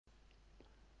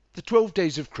The 12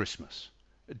 Days of Christmas,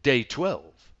 Day 12,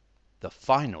 the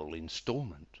final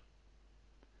instalment.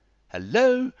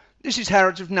 Hello, this is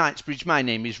Harrods of Knightsbridge. My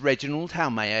name is Reginald.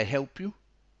 How may I help you?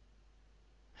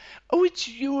 Oh, it's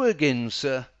you again,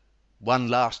 sir. One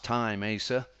last time,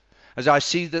 sir? As I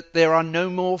see that there are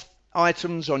no more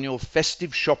items on your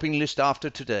festive shopping list after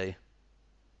today.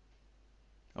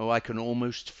 Oh, I can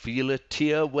almost feel a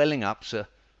tear welling up, sir,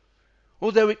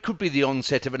 although it could be the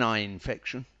onset of an eye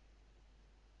infection.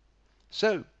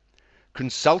 So,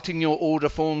 consulting your order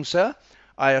form, sir,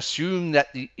 I assume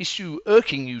that the issue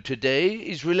irking you today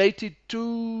is related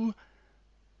to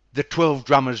the 12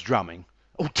 drummers drumming.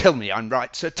 Oh, tell me I'm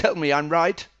right, sir. Tell me I'm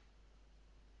right.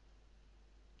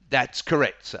 That's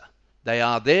correct, sir. They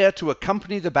are there to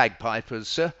accompany the bagpipers,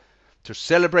 sir, to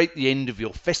celebrate the end of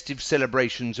your festive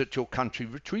celebrations at your country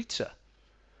retreat, sir.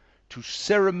 To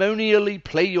ceremonially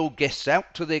play your guests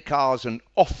out to their cars and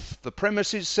off the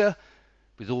premises, sir,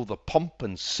 with all the pomp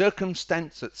and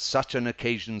circumstance that such an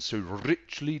occasion so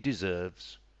richly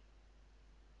deserves.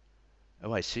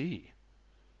 Oh, I see.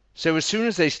 So as soon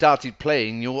as they started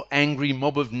playing, your angry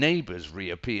mob of neighbours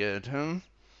reappeared, huh?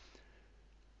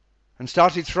 And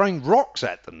started throwing rocks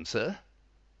at them, sir?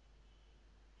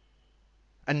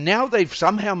 And now they've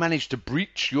somehow managed to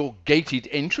breach your gated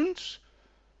entrance?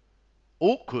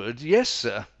 Awkward, yes,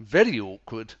 sir, very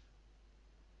awkward.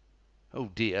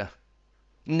 Oh, dear.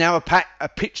 Now a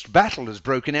pitched battle has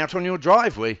broken out on your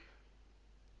driveway.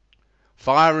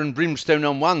 Fire and brimstone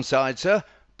on one side, sir,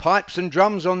 pipes and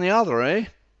drums on the other, eh?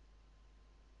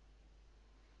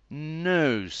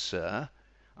 No, sir.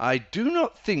 I do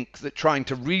not think that trying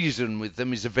to reason with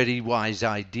them is a very wise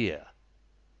idea.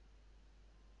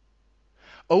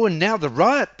 Oh, and now the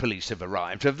riot police have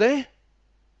arrived, have they?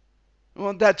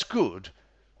 Well, that's good.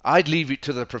 I'd leave it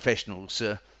to the professionals,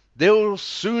 sir. They'll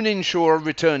soon ensure a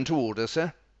return to order,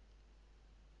 sir.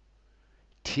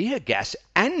 Tear gas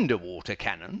and a water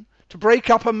cannon to break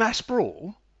up a mass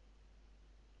brawl?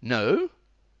 No?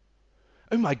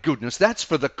 Oh, my goodness, that's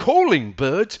for the calling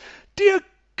birds. Dear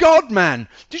God, man,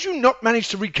 did you not manage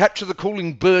to recapture the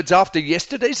calling birds after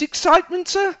yesterday's excitement,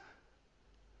 sir?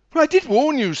 Well, I did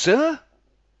warn you, sir.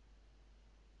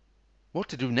 What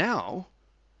to do now?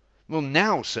 Well,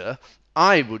 now, sir,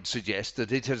 I would suggest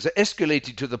that it has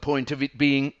escalated to the point of it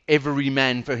being every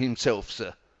man for himself,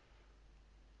 sir.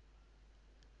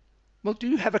 Well, do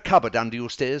you have a cupboard under your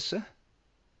stairs, sir?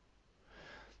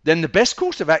 Then the best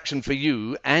course of action for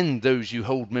you and those you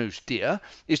hold most dear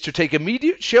is to take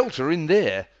immediate shelter in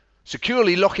there,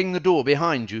 securely locking the door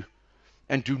behind you.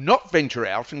 And do not venture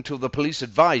out until the police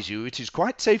advise you it is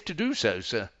quite safe to do so,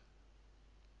 sir.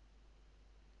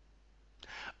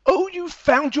 Oh, you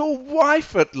found your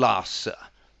wife at last, sir.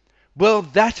 Well,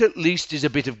 that at least is a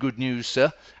bit of good news,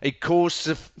 sir. A cause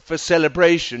for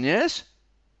celebration, yes?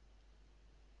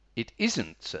 It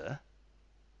isn't, sir.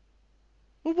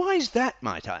 Well, why is that,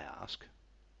 might I ask?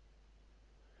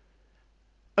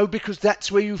 Oh, because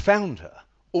that's where you found her,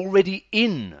 already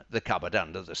in the cupboard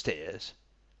under the stairs.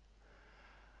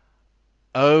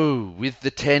 Oh, with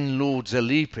the 10 lords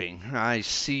a-leaping. I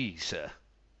see, sir.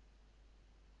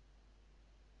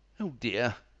 Oh,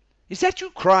 dear. Is that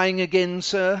you crying again,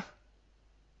 sir?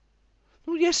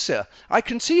 Oh, yes, sir. I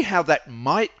can see how that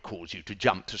might cause you to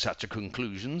jump to such a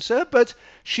conclusion, sir, but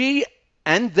she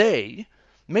and they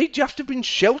may just have been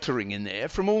sheltering in there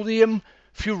from all the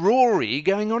furore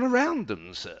going on around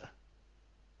them, sir.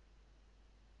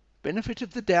 Benefit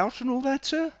of the doubt and all that,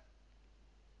 sir?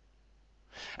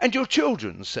 And your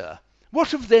children, sir,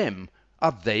 what of them?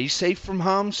 Are they safe from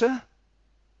harm, sir?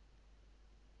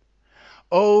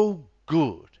 Oh,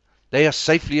 good. They are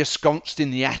safely ensconced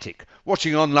in the attic,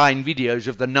 watching online videos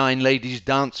of the 9 ladies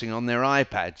dancing on their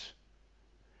iPads.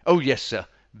 Oh, yes, sir.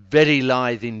 Very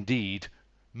lithe indeed.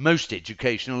 Most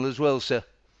educational as well, sir.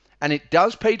 And it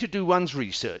does pay to do one's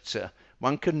research, sir.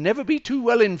 One can never be too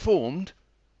well informed.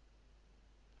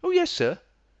 Oh, yes, sir.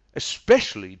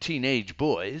 Especially teenage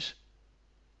boys.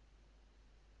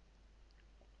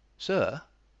 Sir?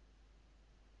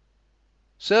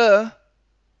 Sir?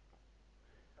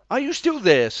 Are you still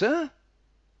there, sir?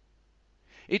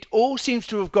 It all seems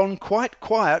to have gone quite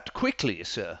quiet quickly,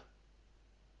 sir.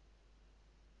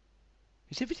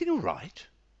 Is everything all right?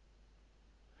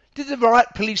 Did the riot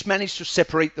police manage to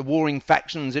separate the warring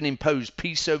factions and impose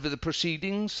peace over the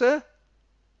proceedings, sir?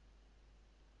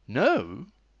 No.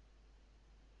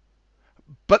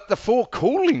 But the 4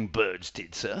 calling birds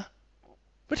did, sir.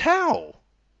 But how?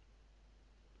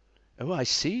 Oh, I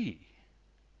see.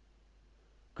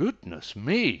 Goodness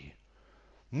me.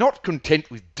 Not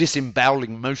content with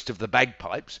disemboweling most of the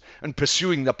bagpipes and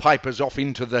pursuing the pipers off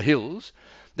into the hills,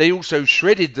 They also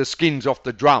shredded the skins off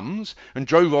the drums and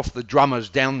drove off the drummers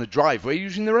down the driveway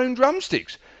using their own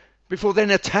drumsticks, before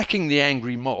then attacking the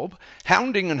angry mob,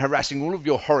 hounding and harassing all of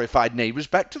your horrified neighbours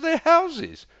back to their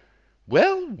houses.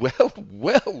 Well, well,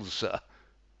 well, sir.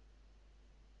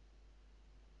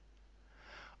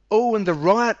 Oh, and the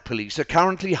riot police are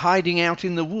currently hiding out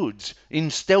in the woods in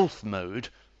stealth mode,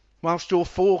 whilst your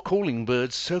 4 calling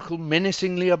birds circle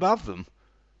menacingly above them.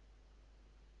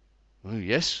 Oh,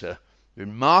 yes, sir.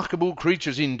 Remarkable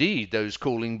creatures indeed, those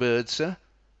calling birds, sir,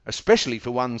 especially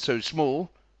for one so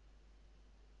small.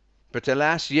 But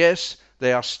alas, yes,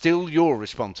 they are still your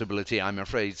responsibility, I'm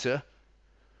afraid, sir.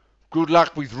 Good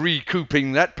luck with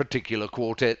recouping that particular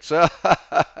quartet, sir.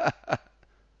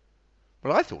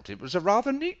 Well, I thought it was a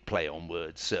rather neat play on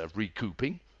words, sir,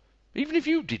 recouping, even if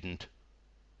you didn't.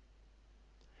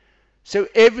 So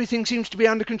everything seems to be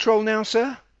under control now,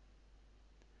 sir?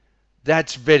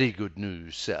 That's very good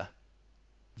news, sir.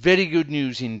 Very good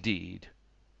news indeed.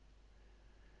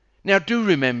 Now do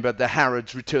remember the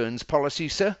Harrods returns policy,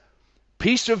 sir.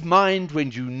 Peace of mind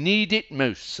when you need it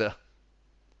most, sir.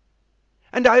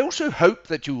 And I also hope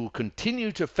that you will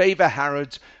continue to favour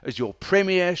Harrods as your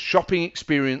premier shopping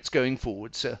experience going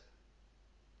forward, sir.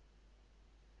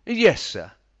 Yes,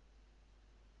 sir.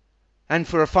 And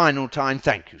for a final time,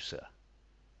 thank you, sir.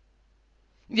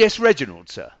 Yes, Reginald,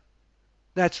 sir.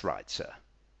 That's right, sir.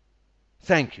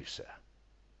 Thank you, sir.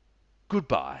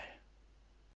 Goodbye.